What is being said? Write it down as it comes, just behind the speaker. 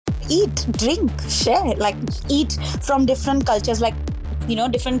eat, drink, share, like eat from different cultures, like,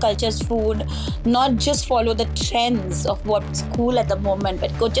 different cultures' food, not just follow the trends of what's cool at the moment,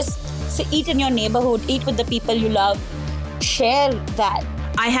 but go just eat in your neighborhood, eat with the people you love, share that.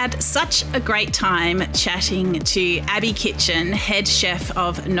 I had such a great time chatting to Abby Kitchen, head chef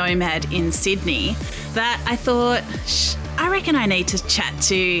of Nomad in Sydney, that I thought, I reckon I need to chat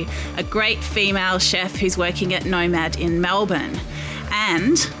to a great female chef who's working at Nomad in Melbourne.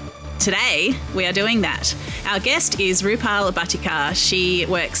 And today we are doing that. Our guest is Rupal Bhatikar. She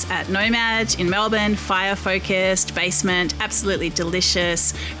works at Nomad in Melbourne, fire-focused, basement, absolutely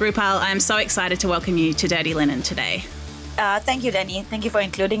delicious. Rupal, I'm so excited to welcome you to Dirty Linen today. Thank you, Danny. Thank you for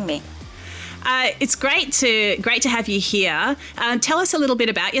including me. It's great to have you here. Tell us a little bit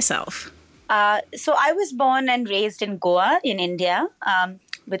about yourself. So I was born and raised in Goa in India,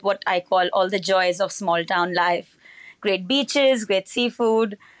 with what I call all the joys of small town life. Great beaches, great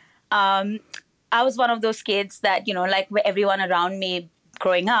seafood. I was one of those kids that, like everyone around me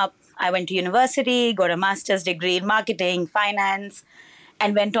growing up, I went to university, got a master's degree in marketing, finance,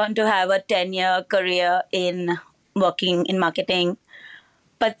 and went on to have a 10-year career in working in marketing.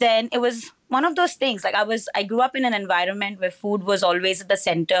 But then it was one of those things, like I grew up in an environment where food was always at the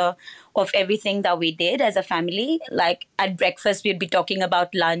center of everything that we did as a family. Like at breakfast, we'd be talking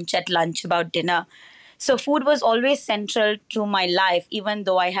about lunch, at lunch about dinner. So food was always central to my life, even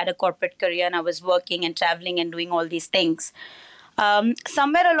though I had a corporate career and I was working and traveling and doing all these things.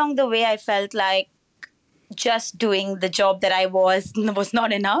 Somewhere along the way, I felt like just doing the job that I was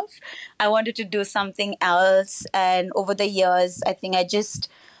not enough. I wanted to do something else. And over the years, I think I just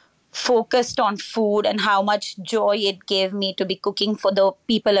focused on food and how much joy it gave me to be cooking for the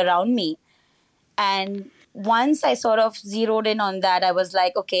people around me. And once I sort of zeroed in on that, I was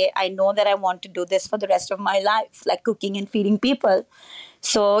like, okay, I know that I want to do this for the rest of my life, like cooking and feeding people.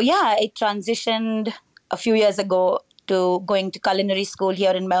 So yeah, I transitioned a few years ago to going to culinary school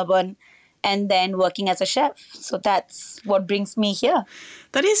here in Melbourne and then working as a chef. So that's what brings me here.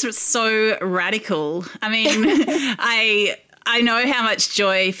 That is so radical. I mean, I know how much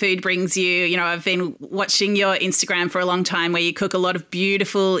joy food brings you. I've been watching your Instagram for a long time where you cook a lot of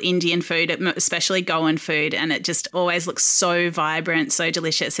beautiful Indian food, especially Goan food, and it just always looks so vibrant, so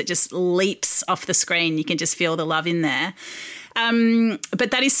delicious. It just leaps off the screen. You can just feel the love in there.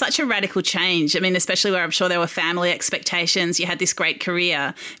 But that is such a radical change. I mean, especially where I'm sure there were family expectations. You had this great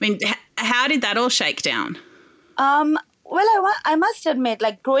career. I mean, how did that all shake down? Well, I must admit,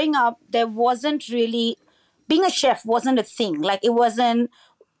 like growing up, there wasn't really, being a chef wasn't a thing. Like it wasn't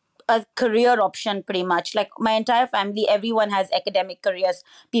a career option pretty much. Like my entire family, everyone has academic careers.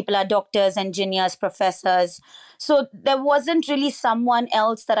 People are doctors, engineers, professors. So there wasn't really someone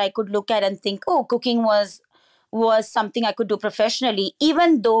else that I could look at and think, oh, cooking was something I could do professionally,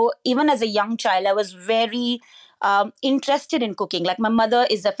 even as a young child, I was very interested in cooking. Like my mother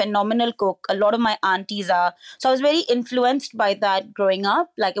is a phenomenal cook. A lot of my aunties are. So I was very influenced by that growing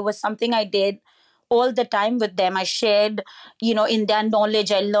up. Like it was something I did all the time with them. I shared, in their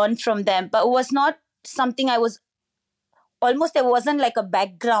knowledge, I learned from them. But it was not something there wasn't like a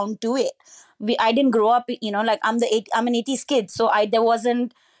background to it. I didn't grow up, like I'm an 80s kid. So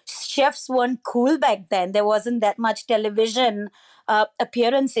chefs weren't cool back then. There wasn't that much television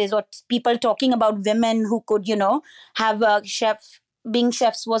appearances or people talking about women who could, have a chef. Being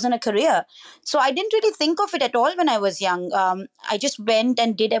chefs wasn't a career. So I didn't really think of it at all when I was young. I just went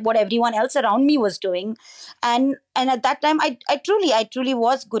and did what everyone else around me was doing. And at that time, I truly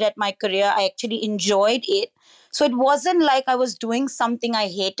was good at my career. I actually enjoyed it. So it wasn't like I was doing something I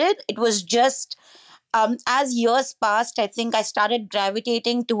hated. It was just, as years passed, I think I started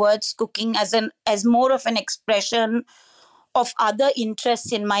gravitating towards cooking as more of an expression of other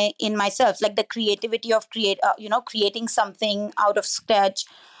interests in myself, like the creativity of creating something out of scratch,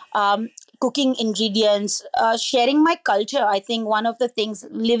 cooking ingredients, sharing my culture. I think one of the things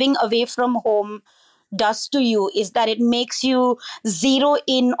living away from home does to you is that it makes you zero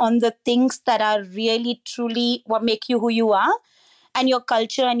in on the things that are really truly what make you who you are. And your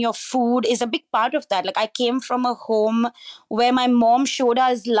culture and your food is a big part of that. Like I came from a home where my mom showed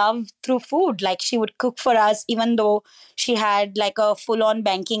us love through food. Like she would cook for us, even though she had like a full-on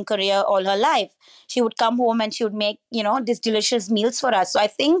banking career all her life. She would come home and she would make, these delicious meals for us. So I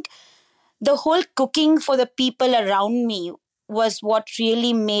think the whole cooking for the people around me was what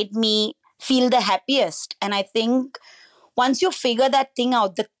really made me feel the happiest. And I think once you figure that thing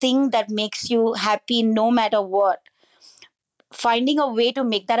out, the thing that makes you happy no matter what, finding a way to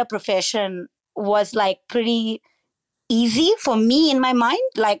make that a profession was like pretty easy for me in my mind.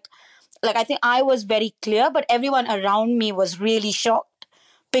 Like I think I was very clear, but everyone around me was really shocked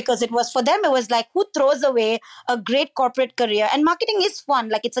because it was for them, it was like, who throws away a great corporate career? And marketing is fun,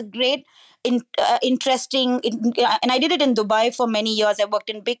 like it's a great and I did it in Dubai for many years. I worked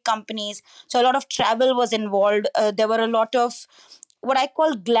in big companies, so a lot of travel was involved. There were a lot of what I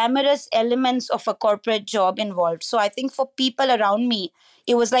call glamorous elements of a corporate job involved. So I think for people around me,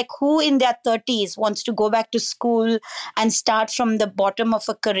 it was like, who in their 30s wants to go back to school and start from the bottom of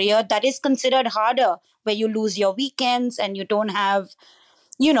a career that is considered harder, where you lose your weekends and you don't have,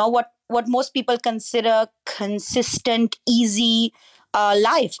 what most people consider consistent, easy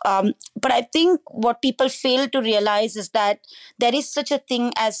life. But I think what people fail to realize is that there is such a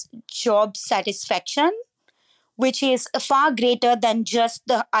thing as job satisfaction, which is far greater than just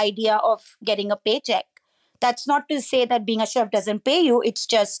the idea of getting a paycheck. That's not to say that being a chef doesn't pay you. It's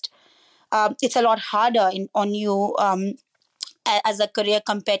just it's a lot harder on you as a career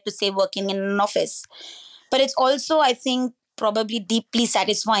compared to, say, working in an office. But it's also, I think, probably deeply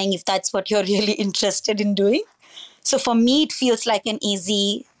satisfying if that's what you're really interested in doing. So for me, it feels like it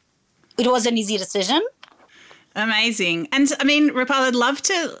was an easy decision. Amazing. And I mean, Rupal, I'd love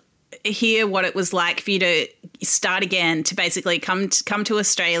to hear what it was like for you to start again, to basically come to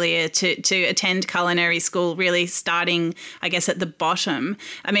Australia to attend culinary school, really starting, I guess, at the bottom.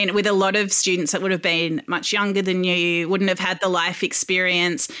 I mean, with a lot of students that would have been much younger than you, wouldn't have had the life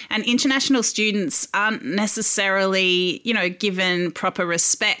experience, and international students aren't necessarily, given proper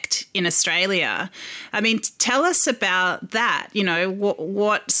respect in Australia. I mean, tell us about that.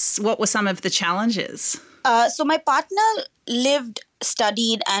 What were some of the challenges? So my partner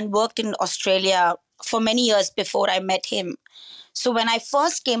studied and worked in Australia for many years before I met him. So when I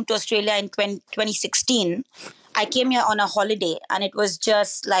first came to Australia in 2016, I came here on a holiday, and it was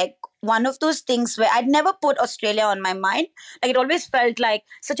just like one of those things where I'd never put Australia on my mind. Like, it always felt like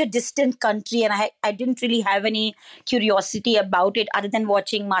such a distant country, and I didn't really have any curiosity about it other than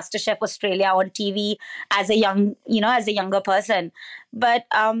watching MasterChef Australia on TV as a younger person. But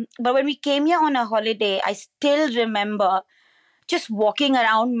when we came here on a holiday, I still remember just walking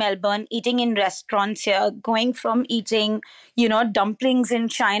around Melbourne, eating in restaurants here, going from eating, dumplings in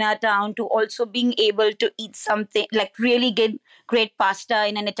Chinatown to also being able to eat something like really great pasta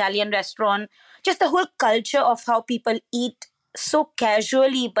in an Italian restaurant. Just the whole culture of how people eat so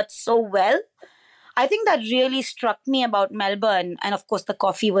casually but so well. I think that really struck me about Melbourne. And of course, the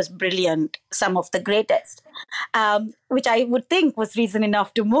coffee was brilliant, some of the greatest, which I would think was reason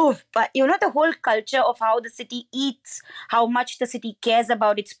enough to move. But, the whole culture of how the city eats, how much the city cares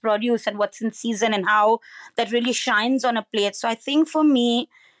about its produce and what's in season, and how that really shines on a plate. So I think for me,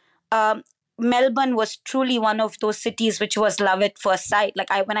 Melbourne was truly one of those cities which was love at first sight. Like,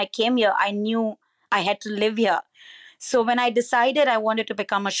 when I came here, I knew I had to live here. So when I decided I wanted to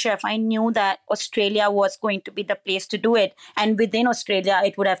become a chef, I knew that Australia was going to be the place to do it. And within Australia,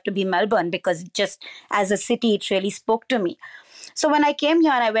 it would have to be Melbourne, because just as a city, it really spoke to me. So when I came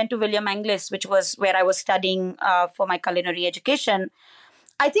here and I went to William Anglis, which was where I was studying for my culinary education,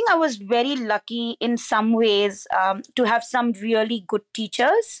 I think I was very lucky in some ways to have some really good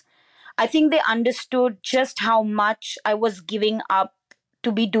teachers. I think they understood just how much I was giving up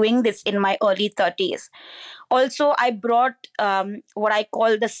to be doing this in my early 30s. Also, I brought what I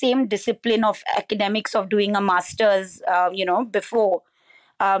call the same discipline of academics of doing a master's, before.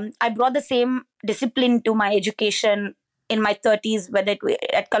 I brought the same discipline to my education in my 30s, whether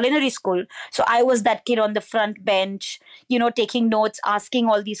at culinary school. So I was that kid on the front bench, taking notes, asking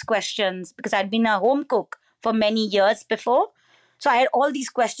all these questions, because I'd been a home cook for many years before. So I had all these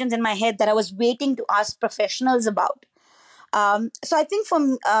questions in my head that I was waiting to ask professionals about. So I think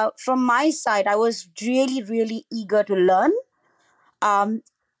from my side, I was really, really eager to learn. And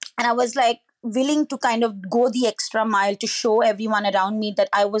I was like willing to kind of go the extra mile to show everyone around me that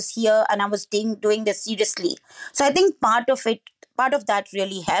I was here and I was doing this seriously. So I think part of that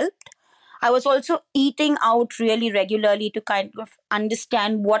really helped. I was also eating out really regularly to kind of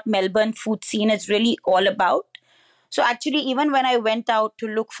understand what Melbourne food scene is really all about. So actually, even when I went out to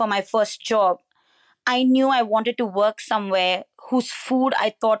look for my first job, I knew I wanted to work somewhere whose food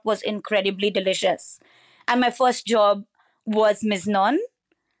I thought was incredibly delicious. And my first job was Miznon,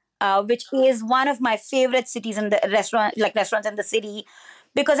 which is one of my favorite cities in the restaurants in the city,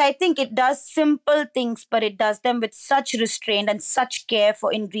 because I think it does simple things, but it does them with such restraint and such care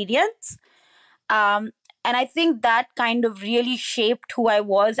for ingredients. And I think that kind of really shaped who I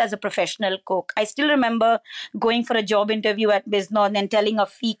was as a professional cook. I still remember going for a job interview at Miznon and telling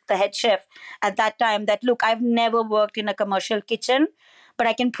Afiq, the head chef at that time, that, look, I've never worked in a commercial kitchen, but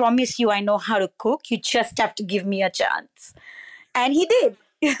I can promise you I know how to cook. You just have to give me a chance. And he did.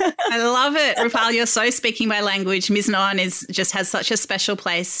 I love it. Rupal, you're so speaking my language. Miznon just has such a special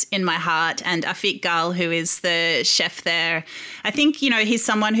place in my heart. And Afik Gal, who is the chef there, I think, he's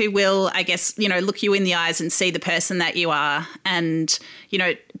someone who will, I guess, look you in the eyes and see the person that you are and,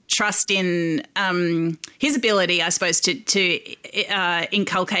 trust in his ability, I suppose, to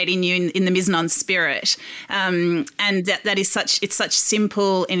inculcate in you in the Miznon spirit. And that is such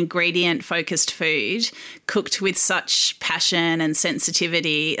simple ingredient focused food cooked with such passion and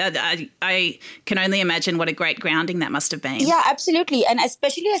sensitivity. I can only imagine what a great grounding that must have been. Yeah, absolutely. And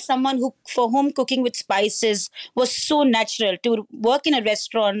especially as someone for whom cooking with spices was so natural, to work in a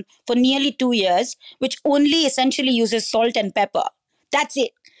restaurant for nearly 2 years, which only essentially uses salt and pepper. That's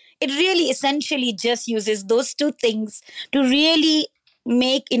it. It really essentially just uses those two things to really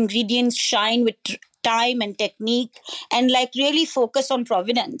make ingredients shine with time and technique, and like really focus on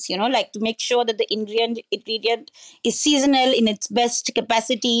provenance, like to make sure that the ingredient is seasonal in its best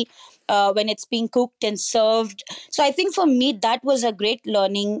capacity when it's being cooked and served. So I think for me, that was a great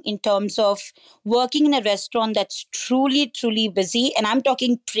learning in terms of working in a restaurant that's truly, truly busy. And I'm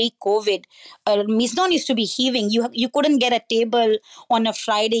talking pre-COVID. Miznon used to be heaving. You couldn't get a table on a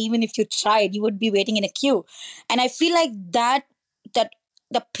Friday, even if you tried. You would be waiting in a queue. And I feel like that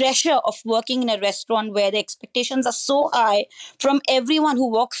the pressure of working in a restaurant where the expectations are so high from everyone who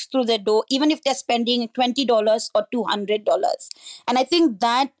walks through the door, even if they're spending $20 or $200. And I think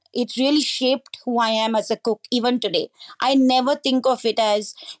that it really shaped who I am as a cook even today. I never think of it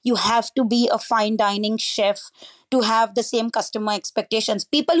as you have to be a fine dining chef to have the same customer expectations.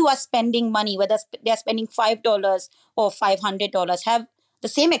 People who are spending money, whether they're spending $5 or $500, have the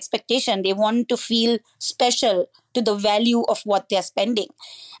same expectation. They want to feel special to the value of what they're spending.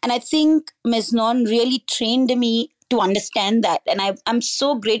 And I think Miznon really trained me to understand that. And I'm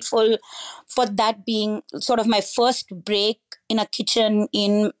so grateful for that being sort of my first break in a kitchen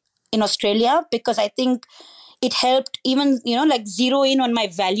in Australia, because I think it helped even, like zero in on my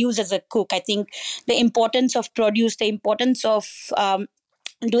values as a cook. I think the importance of produce, the importance of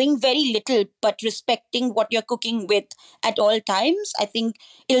doing very little but respecting what you're cooking with at all times, I think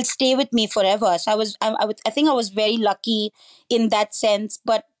it'll stay with me forever. So I think I was very lucky in that sense,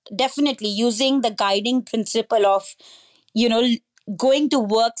 but definitely using the guiding principle of, going to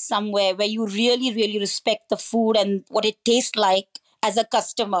work somewhere where you really, really respect the food and what it tastes like as a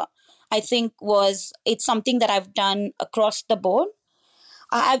customer, I think it's something that I've done across the board.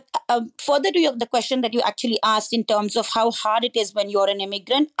 Further to the question that you actually asked in terms of how hard it is when you're an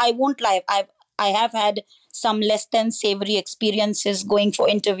immigrant, I won't lie. I have had some less than savory experiences going for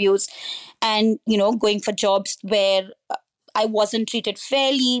interviews and, going for jobs where I wasn't treated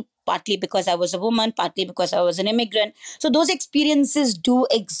fairly, partly because I was a woman, partly because I was an immigrant. So those experiences do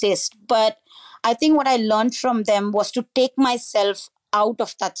exist. But I think what I learned from them was to take myself out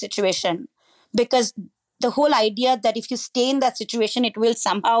of that situation, because the whole idea that if you stay in that situation, it will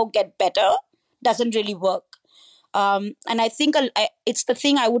somehow get better doesn't really work. And I think it's the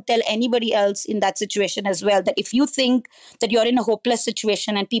thing I would tell anybody else in that situation as well, that if you think that you're in a hopeless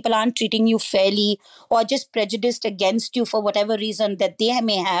situation and people aren't treating you fairly or just prejudiced against you for whatever reason that they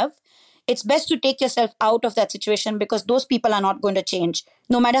may have, it's best to take yourself out of that situation, because those people are not going to change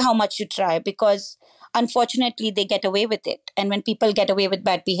no matter how much you try, because unfortunately they get away with it. And when people get away with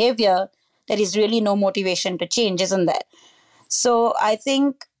bad behavior, there is really no motivation to change, isn't there? So I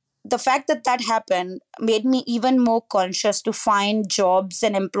think the fact that that happened made me even more conscious to find jobs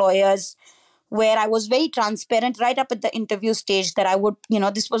and employers where I was very transparent right up at the interview stage that I would,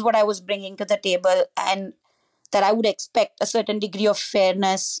 this was what I was bringing to the table, and that I would expect a certain degree of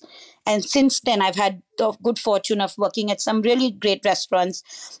fairness. And since then, I've had the good fortune of working at some really great restaurants,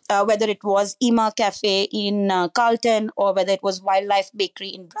 whether it was Ima Cafe in Carlton or whether it was Wildlife Bakery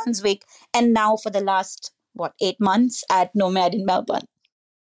in Brunswick, and now for the last, 8 months at Nomad in Melbourne.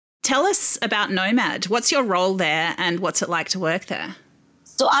 Tell us about Nomad. What's your role there and what's it like to work there?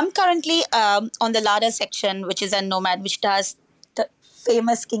 So I'm currently on the larder section, which is a Nomad, which does the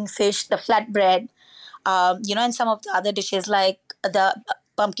famous kingfish, the flatbread, and some of the other dishes like the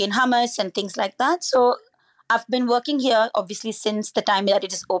pumpkin hummus and things like that. So I've been working here, obviously, since the time that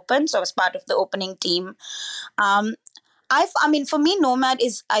it is open. So I was part of the opening team. For me, Nomad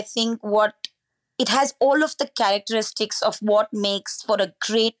is, I think, it has all of the characteristics of what makes for a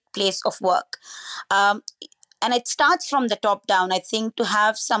great place of work. And it starts from the top down. I think to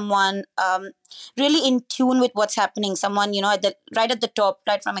have someone really in tune with what's happening, someone, right at the top,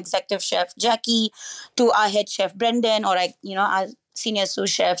 right from executive chef Jackie to our head chef Brendan, or our senior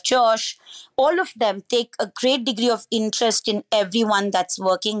sous chef Josh, all of them take a great degree of interest in everyone that's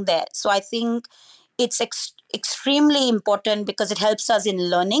working there. So I think it's extremely important because it helps us in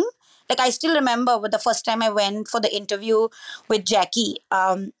learning. Like I still remember the first time I went for the interview with Jackie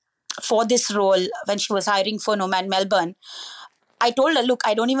for this role when she was hiring for Nomad Melbourne. I told her, look,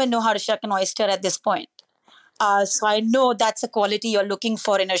 I don't even know how to shuck an oyster at this point. So I know that's a quality you're looking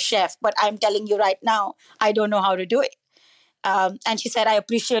for in a chef, but I'm telling you right now, I don't know how to do it. And she said, I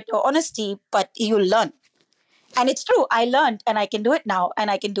appreciate your honesty, but you'll learn. And it's true. I learned and I can do it now and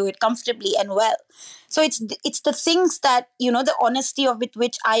I can do it comfortably and well. So it's the things that, the honesty of with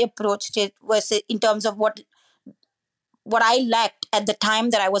which I approached it was in terms of what I lacked at the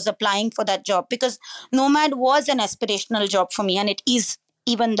time that I was applying for that job, because Nomad was an aspirational job for me, and it is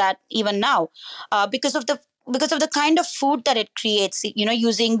even now, because of the kind of food that it creates.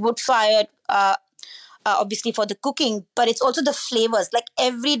 Using wood fired. Obviously for the cooking, but it's also the flavors. Like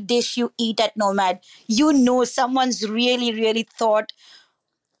every dish you eat at Nomad, someone's really, really thought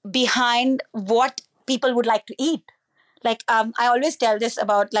behind what people would like to eat. Like I always tell this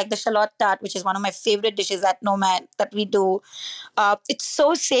about like the shallot tart, which is one of my favorite dishes at Nomad that we do. It's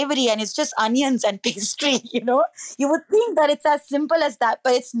so savory and it's just onions and pastry. You would think that it's as simple as that,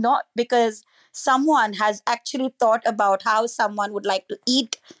 but it's not, because someone has actually thought about how someone would like to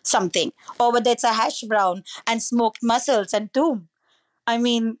eat something, or whether it's a hash brown and smoked mussels and toom. I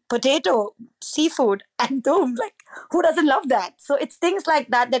mean, potato, seafood, and doom. Like, who doesn't love that? So it's things like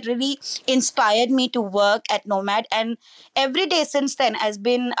that that really inspired me to work at Nomad. And every day since then has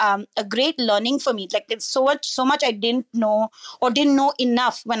been a great learning for me. Like, there's so much I didn't know, or didn't know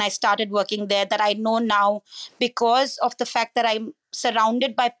enough when I started working there, that I know now, because of the fact that I'm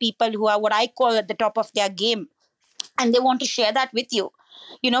surrounded by people who are what I call at the top of their game, and they want to share that with you.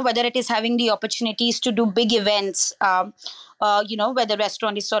 Whether it is having the opportunities to do big events, where the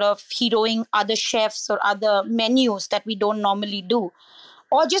restaurant is sort of heroing other chefs or other menus that we don't normally do,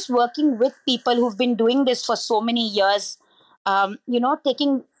 or just working with people who've been doing this for so many years,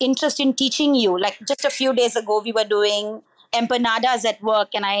 taking interest in teaching you. Like just a few days ago, we were doing empanadas at work,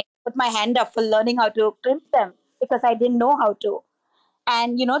 and I put my hand up for learning how to crimp them because I didn't know how to.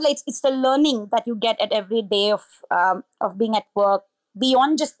 And like it's the learning that you get at every day of being at work,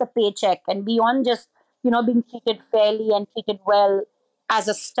 beyond just the paycheck and beyond just being treated fairly and treated well as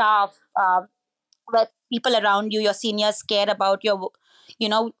a staff, where people around you, your seniors, care about your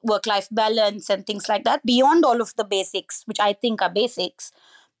work life balance and things like that, beyond all of the basics, which I think are basics.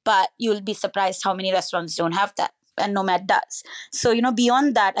 But you'll be surprised how many restaurants don't have that, and Nomad does. So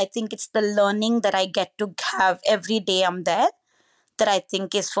beyond that, I think it's the learning that I get to have every day I'm there, that I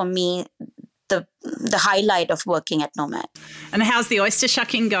think is for me the highlight of working at Nomad. And how's the oyster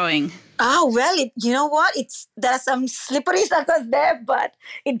shucking going? Oh, well, you know what? There are some slippery suckers there, but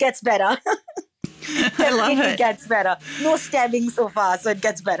it gets better. I love it. It gets better. No stabbing so far, so it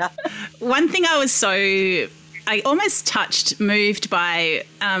gets better. One thing I almost moved by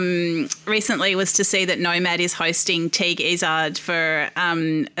recently was to see that Nomad is hosting Teague Izzard for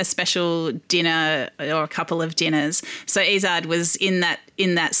a special dinner or a couple of dinners. So Izzard was in that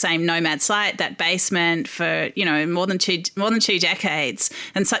same Nomad site, that basement, for more than two decades,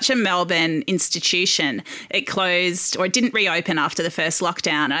 and such a Melbourne institution. It closed, or it didn't reopen after the first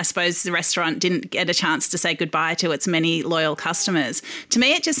lockdown. I suppose the restaurant didn't get a chance to say goodbye to its many loyal customers. To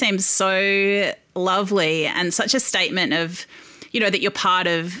me, it just seems so lovely and such a statement of, that you're part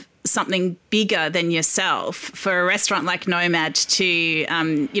of something bigger than yourself, for a restaurant like Nomad to,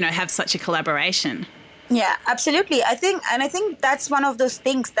 have such a collaboration. Yeah, absolutely. I think that's one of those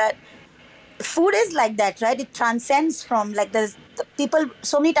things that food is like that, right? It transcends from, like, there's people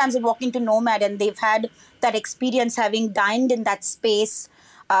so many times they walk into Nomad and they've had that experience having dined in that space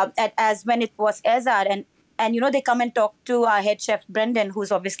as when it was Izzard, and they come and talk to our head chef Brendan,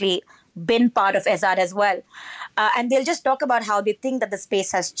 who's obviously been part of Izzard as well, and they'll just talk about how they think that the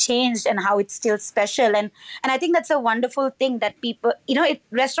space has changed and how it's still special, and I think that's a wonderful thing that people,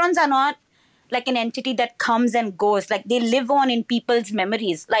 restaurants are not like an entity that comes and goes. Like, they live on in people's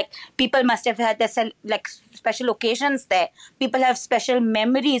memories. Like, people must have had their special occasions there. People have special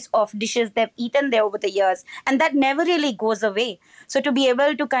memories of dishes they've eaten there over the years, and that never really goes away. So to be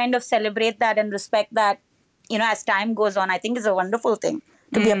able to kind of celebrate that and respect that, as time goes on, I think is a wonderful thing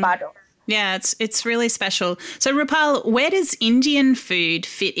to be a part of. Yeah, it's really special. So Rupal, where does Indian food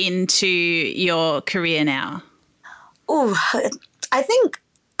fit into your career now? Oh, I think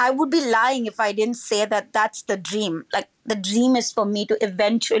I would be lying if I didn't say that that's the dream. Like, the dream is for me to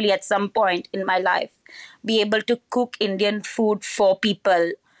eventually, at some point in my life, be able to cook Indian food for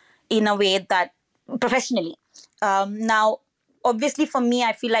people in a way that professionally. Now, obviously for me,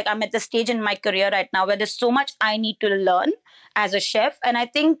 I feel like I'm at the stage in my career right now where there's so much I need to learn as a chef. And I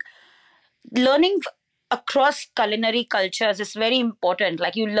think learning across culinary cultures is very important.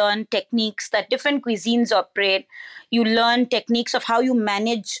 Like you learn techniques that different cuisines operate. You learn techniques of how you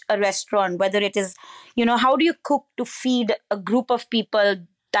manage a restaurant, whether it is, how do you cook to feed a group of people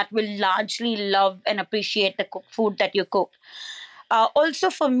that will largely love and appreciate the food that you cook. Also,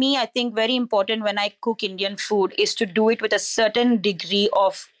 for me, I think very important when I cook Indian food is to do it with a certain degree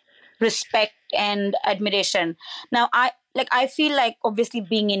of respect and admiration. Now, I feel like obviously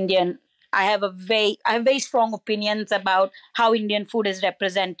being Indian, I have very strong opinions about how Indian food is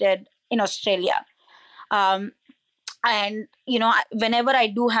represented in Australia. Um, and whenever I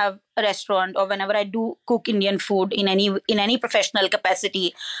do have a restaurant or whenever I do cook Indian food in any professional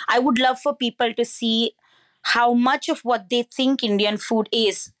capacity, I would love for people to see how much of what they think Indian food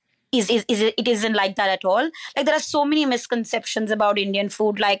is it isn't like that at all. Like there are so many misconceptions about Indian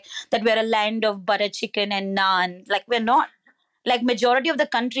food, like that we're a land of butter chicken and naan. Like we're not. Like majority of the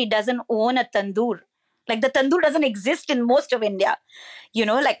country doesn't own a tandoor. Like the tandoor doesn't exist in most of India.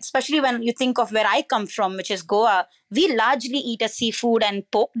 Like especially when you think of where I come from, which is Goa, we largely eat a seafood and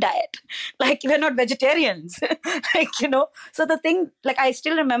pork diet. Like we're not vegetarians. So the thing, like I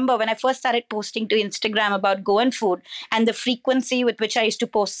still remember when I first started posting to Instagram about Goan food and the frequency with which I used to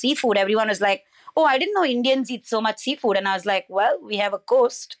post seafood, everyone was like, oh, I didn't know Indians eat so much seafood. And I was like, well, we have a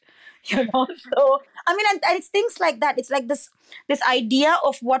coast. So I mean, and it's things like that. It's like this idea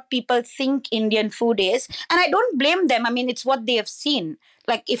of what people think Indian food is, and I don't blame them. I mean, it's what they have seen.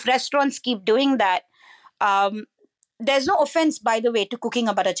 Like if restaurants keep doing that, um, there's no offense, by the way, to cooking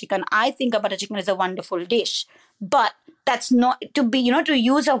a butter chicken. I think a butter chicken is a wonderful dish, but that's not to be, to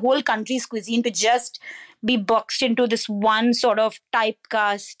use a whole country's cuisine to just be boxed into this one sort of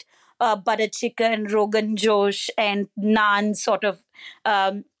typecast butter chicken, Rogan Josh, and naan sort of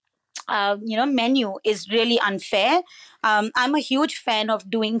um, menu is really unfair. I'm a huge fan of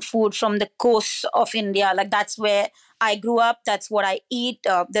doing food from the coast of India. Like that's where I grew up. That's what I eat.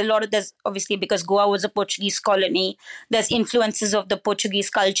 There's obviously because Goa was a Portuguese colony. There's influences of the Portuguese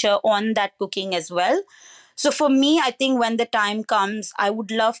culture on that cooking as well. So for me, I think when the time comes, I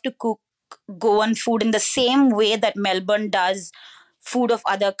would love to cook Goan food in the same way that Melbourne does food of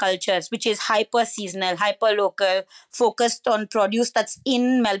other cultures, which is hyper seasonal, hyper local, focused on produce that's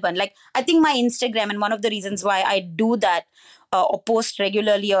in Melbourne. Like, I think my Instagram, and one of the reasons why I do that or post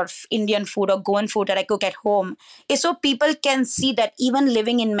regularly or Indian food or Goan food that I cook at home is so people can see that even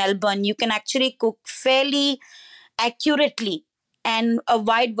living in Melbourne, you can actually cook fairly accurately and a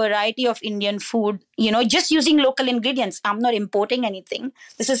wide variety of Indian food, just using local ingredients. I'm not importing anything.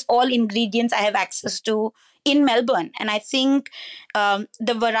 This is all ingredients I have access to in Melbourne. And I think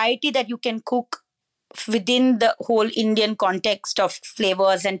the variety that you can cook within the whole Indian context of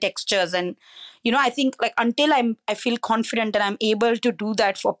flavors and textures. And, I think like until I feel confident that I'm able to do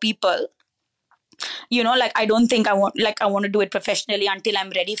that for people, like I don't think I want to do it professionally until I'm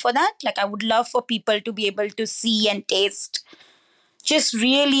ready for that. Like I would love for people to be able to see and taste just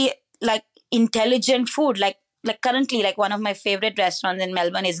really like intelligent food. Like currently, like one of my favorite restaurants in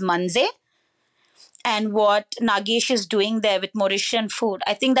Melbourne is Manze, and what Nagesh is doing there with Mauritian food.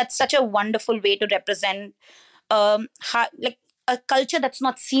 I think that's such a wonderful way to represent like a culture that's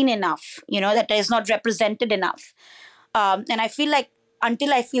not seen enough, that is not represented enough. And I feel like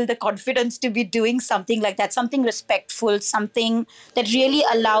until I feel the confidence to be doing something like that, something respectful, something that really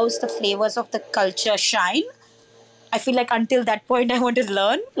allows the flavors of the culture shine, I feel like until that point, I want to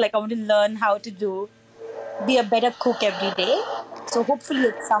learn. Like I want to learn how to be a better cook every day. So hopefully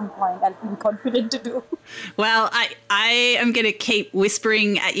at some point I'll feel confident to do. Well, I am going to keep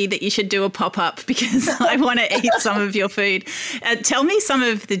whispering at you that you should do a pop-up because I want to eat some of your food. Tell me some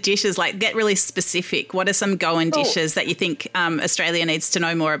of the dishes, like get really specific. What are some Goan dishes that you think Australia needs to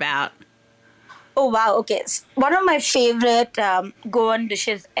know more about? Oh, wow. Okay. One of my favorite Goan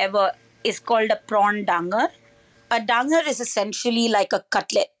dishes ever is called a prawn dangar. A dangar is essentially like a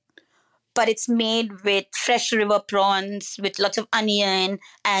cutlet, but it's made with fresh river prawns with lots of onion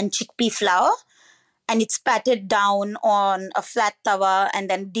and chickpea flour. And it's patted down on a flat tawa and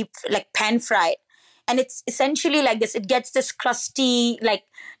then deep, like pan fried. And it's essentially like this. It gets this crusty, like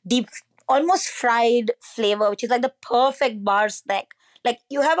deep, almost fried flavor, which is like the perfect bar snack. Like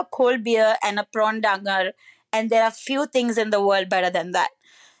you have a cold beer and a prawn dangar, and there are few things in the world better than that.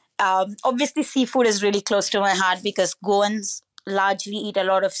 Obviously, seafood is really close to my heart because Goans largely eat a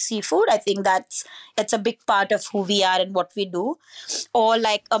lot of seafood. I think that's a big part of who we are and what we do. Or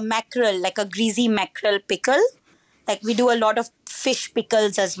like a mackerel, like a greasy mackerel pickle. Like we do a lot of fish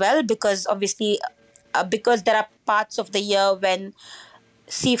pickles as well because obviously because there are parts of the year when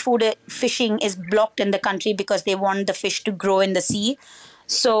seafood fishing is blocked in the country because they want the fish to grow in the sea.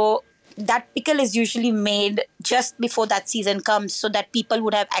 So that pickle is usually made just before that season comes so that people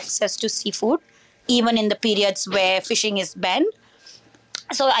would have access to seafood even in the periods where fishing is banned.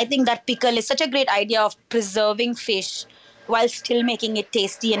 So I think that pickle is such a great idea of preserving fish while still making it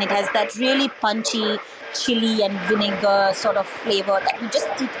tasty, and it has that really punchy chili and vinegar sort of flavor that you just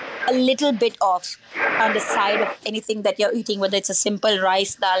eat a little bit of on the side of anything that you're eating, whether it's a simple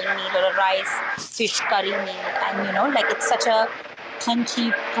rice dal meal or a rice fish curry meal. And like it's such a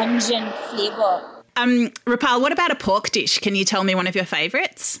punchy, pungent flavor. Rapal, what about a pork dish? Can you tell me one of your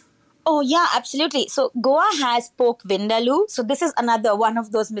favourites? Oh, yeah, absolutely. So Goa has pork vindaloo. So this is another one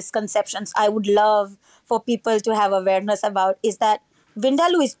of those misconceptions I would love for people to have awareness about, is that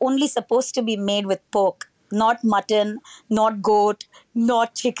vindaloo is only supposed to be made with pork, not mutton, not goat,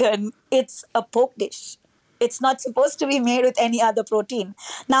 not chicken. It's a pork dish. It's not supposed to be made with any other protein.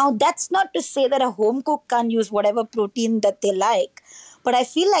 Now, that's not to say that a home cook can't use whatever protein that they like. But I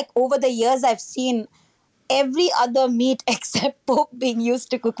feel like over the years, I've seen every other meat except pork being used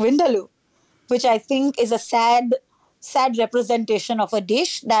to cook vindaloo, which I think is a sad representation of a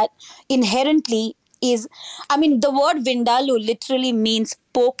dish that inherently is. I mean, the word vindaloo literally means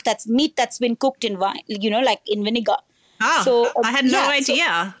pork, that's meat that's been cooked in wine, like in vinegar. Oh, So I had no yeah,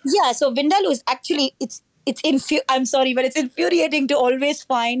 idea. so vindaloo is actually I'm sorry, but it's infuriating to always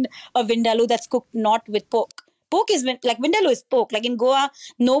find a vindaloo that's cooked not with pork. Pork is like vindaloo is pork. Like in Goa,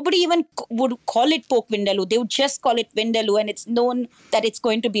 nobody even would call it pork vindaloo. They would just call it vindaloo, and it's known that it's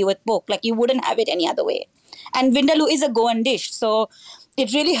going to be with pork. Like you wouldn't have it any other way. And vindaloo is a Goan dish, so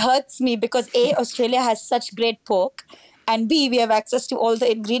it really hurts me because A, Australia has such great pork, and B, we have access to all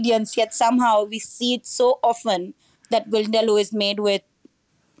the ingredients. Yet somehow we see it so often that vindaloo is made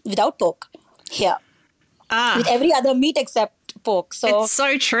without pork here, with Ah, every other meat except pork. So it's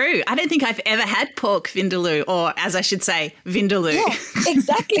so true. I don't think I've ever had pork vindaloo, or as I should say, vindaloo. yeah,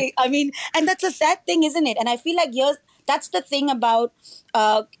 exactly. I mean, and that's a sad thing, isn't it? And I feel like that's the thing about,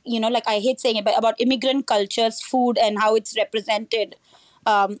 like I hate saying it, but about immigrant cultures, food, and how it's represented,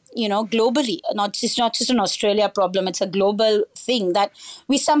 globally. Not just an Australia problem. It's a global thing that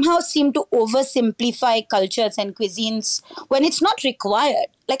we somehow seem to oversimplify cultures and cuisines when it's not required.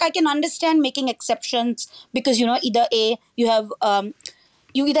 Like I can understand making exceptions because you either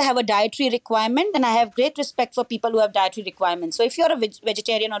have a dietary requirement, and I have great respect for people who have dietary requirements. So if you're a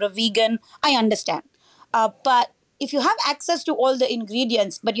vegetarian or a vegan, I understand. But if you have access to all the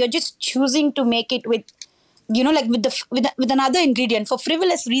ingredients, but you're just choosing to make it with, like with another ingredient for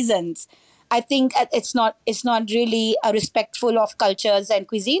frivolous reasons, I think it's not really respectful of cultures and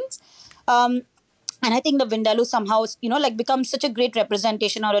cuisines. Um, and I think the vindaloo somehow like becomes such a great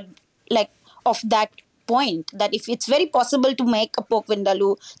representation, like of that point, that if it's very possible to make a pork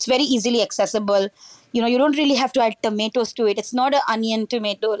vindaloo, it's very easily accessible. You don't really have to add tomatoes to it. It's not an onion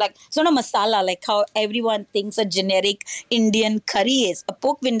tomato, like it's not a masala like how everyone thinks a generic Indian curry is. A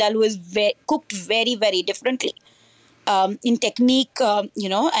pork vindaloo is cooked very, very differently in technique,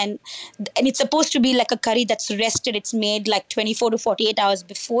 and it's supposed to be like a curry that's rested. It's made like 24 to 48 hours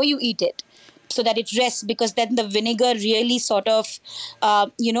before you eat it, so that it rests, because then the vinegar really sort of,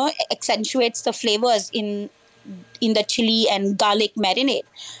 accentuates the flavors in the chili and garlic marinade.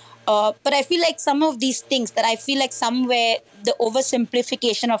 But I feel like some of these things, that I feel like somewhere the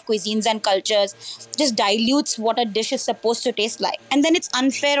oversimplification of cuisines and cultures just dilutes what a dish is supposed to taste like. And then it's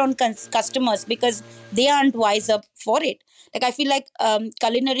unfair on customers because they aren't wise up for it. Like I feel like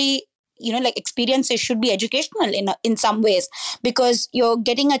culinary, like experiences should be educational in some ways, because you're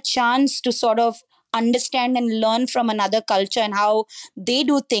getting a chance to sort of understand and learn from another culture and how they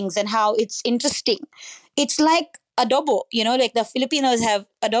do things and how it's interesting. It's like adobo, like the Filipinos have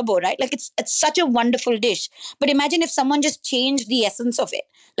adobo, right? Like it's such a wonderful dish. But imagine if someone just changed the essence of it.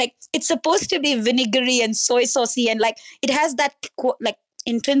 Like it's supposed to be vinegary and soy saucy, and like it has that like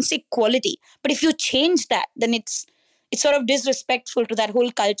intrinsic quality. But if you change that, then it's sort of disrespectful to that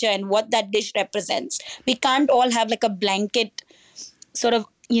whole culture and what that dish represents. We can't all have like a blanket sort of,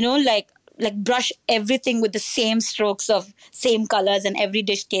 like brush everything with the same strokes of same colors and every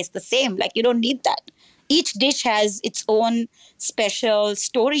dish tastes the same. Like you don't need that. Each dish has its own special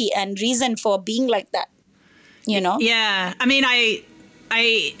story and reason for being like that. Yeah. I mean,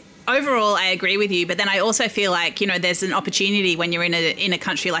 I overall I agree with you, but then I also feel like, there's an opportunity when you're in a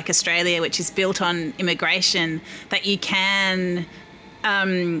country like Australia, which is built on immigration, that you can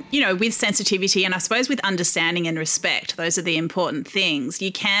with sensitivity and I suppose with understanding and respect, those are the important things.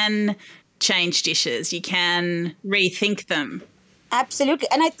 You can change dishes, you can rethink them. Absolutely.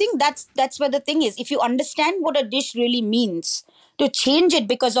 And I think that's where the thing is. If you understand what a dish really means, to change it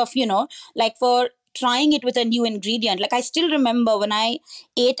because of, like for trying it with a new ingredient. Like I still remember when I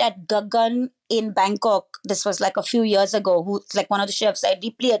ate at Gagan in Bangkok, this was like a few years ago, who's like one of the chefs I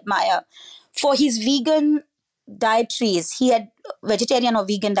deeply admire for his vegan dietaries. He had vegetarian or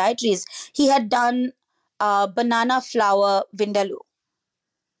vegan dietaries. He had done banana flour vindaloo.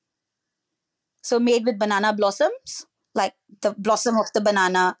 So made with banana blossoms, like the blossom of the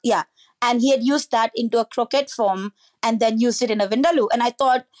banana. Yeah. And he had used that into a croquette form and then used it in a vindaloo. And I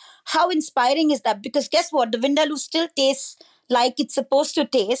thought, how inspiring is that? Because guess what? The vindaloo still tastes like it's supposed to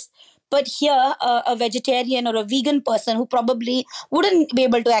taste. But here, a vegetarian or a vegan person who probably wouldn't be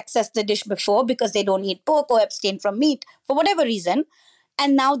able to access the dish before because they don't eat pork or abstain from meat for whatever reason.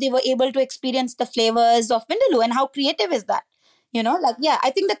 And now they were able to experience the flavors of vindaloo. And how creative is that? Like, yeah, I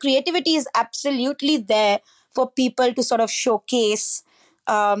think the creativity is absolutely there for people to sort of showcase,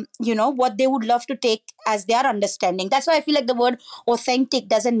 what they would love to take as their understanding. That's why I feel like the word authentic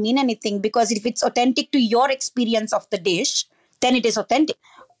doesn't mean anything, because if it's authentic to your experience of the dish, then it is authentic.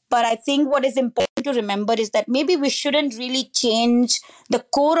 But I think what is important to remember is that maybe we shouldn't really change the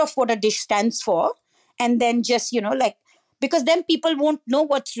core of what a dish stands for. And then just, because then people won't know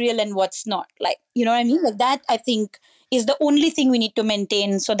what's real and what's not. Like, you know what I mean? Like that, I think, is the only thing we need to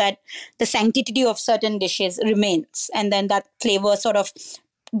maintain so that the sanctity of certain dishes remains. And then that flavor sort of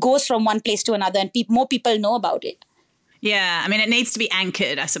goes from one place to another and more people know about it. Yeah. I mean, it needs to be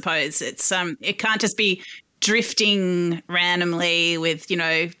anchored, I suppose. It's it can't just be drifting randomly with,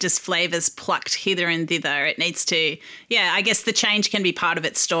 just flavors plucked hither and thither. It needs to, I guess the change can be part of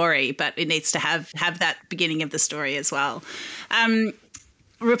its story, but it needs to have that beginning of the story as well.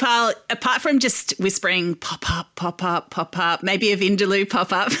 Rupal, apart from just whispering pop up, pop up, pop up, maybe a Vindaloo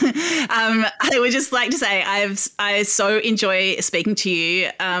pop up, I would just like to say I so enjoy speaking to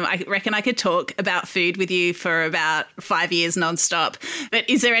you. I reckon I could talk about food with you for about 5 years nonstop. But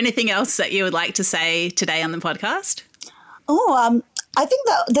is there anything else that you would like to say today on the podcast? I think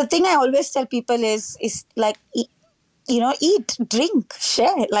the thing I always tell people is like, eat, drink,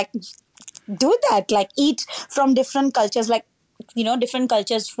 share, like do that, like eat from different cultures, like, different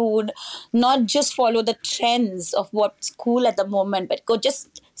cultures' food, not just follow the trends of what's cool at the moment, but go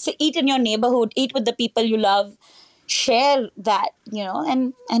just eat in your neighborhood, eat with the people you love, share that,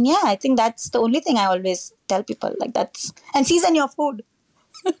 and yeah, I think that's the only thing I always tell people, like and season your food.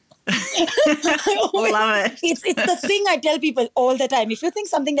 I love it. It's the thing I tell people all the time. If you think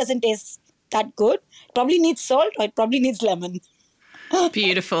something doesn't taste that good, it probably needs salt or it probably needs lemon.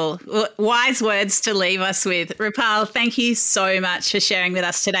 Beautiful. Wise words to leave us with. Rupal, thank you so much for sharing with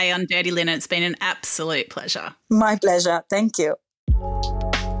us today on Dirty Linen. It's been an absolute pleasure. My pleasure. Thank you.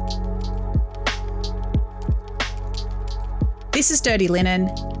 This is Dirty Linen,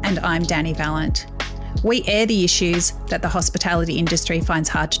 and I'm Danny Vallant. We air the issues that the hospitality industry finds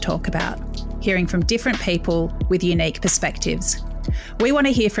hard to talk about, hearing from different people with unique perspectives. We want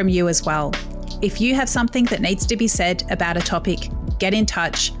to hear from you as well. If you have something that needs to be said about a topic, get in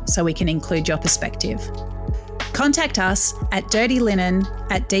touch so we can include your perspective. Contact us at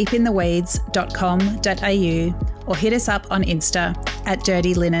dirtylinen@deepintheweeds.com.au or hit us up on Insta at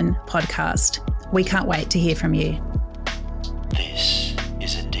Dirty Linen Podcast. We can't wait to hear from you.